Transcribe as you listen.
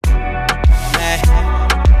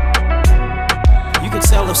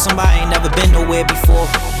somebody ain't never been nowhere before.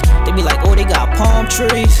 They be like, oh, they got palm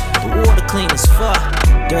trees, the water clean as fuck.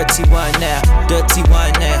 Dirty wine now, dirty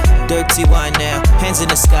wine now, dirty wine now. Hands in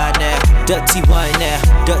the sky now, dirty wine now,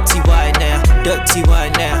 dirty wine now, dirty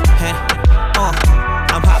wine now.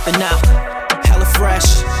 I'm hopping out, hella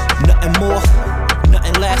fresh, nothing more,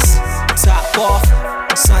 nothing less. Top off,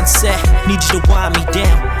 sunset, need you to wind me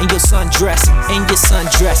down in your sundress, in your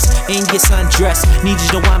sundress, in your sundress. Need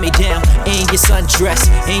you to wind me down in your sundress,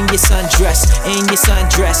 in your sundress, in your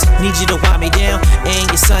sundress. Need you to wind me down in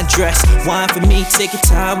your sundress. Wine for me, take your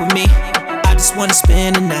time with me. I just wanna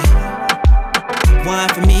spend the night. Wine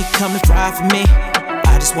for me, come and ride for me.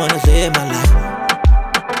 I just wanna live my life.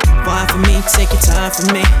 Wine for me, take your time for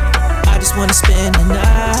me. I just wanna spend the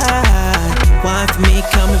night. Wine for me,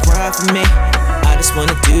 come and ride for me. I just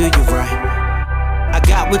wanna do you right. I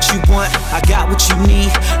got what you want, I got what you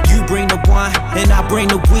need. You bring the wine, and I bring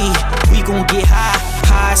the weed. We gon' get high,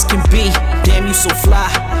 high as can be. Damn, you so fly,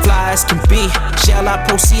 fly as can be. Shall I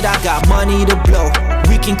proceed? I got money to blow.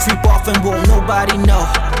 We can creep off and won't nobody know.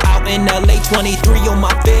 Out in LA, 23 on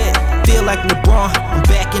my bed. Feel like LeBron, I'm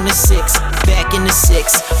back in the six. Back in the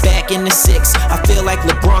six, back in the six. I feel like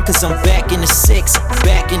LeBron cause I'm back in the six.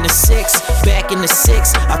 Back in the six, back in the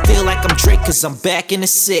six. I feel like I'm Drake cause I'm back in the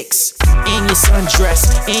six. In your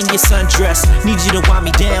sundress, in your sundress. Need you to wind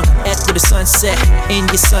me down after the sunset. In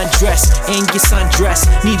your sundress, in your sundress.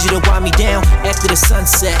 Need you to wind me down after the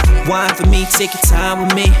sunset. Wine for me, take your time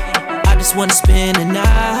with me. I just wanna spend the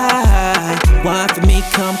night. Wine for me,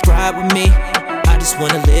 come cry with me. I just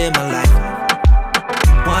wanna live my life.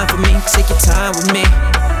 Wine for me, take your time with me.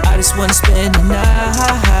 I just wanna spend the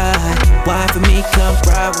night. Wine for me, come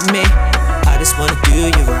cry with me. I just wanna do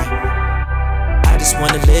you right. I just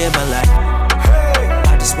wanna live my life.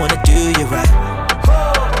 I just wanna do you right.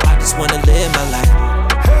 I just wanna live my life.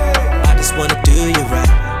 I just wanna do you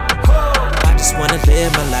right. I just wanna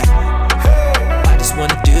live my life. I just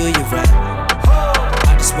wanna do you right.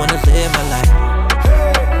 I just wanna live my life.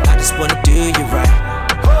 I just wanna do you right.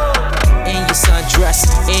 In your sundress,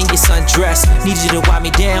 in your sundress. Need you to wind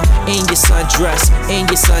me down in your sundress, in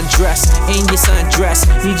your sundress, in your sundress.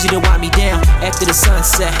 Need you to wind me down after the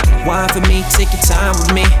sunset. Wine for me, take your time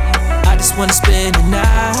with me. I just wanna spend the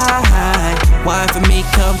night. Wine for me,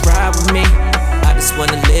 come ride with me. I just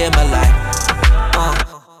wanna live my life.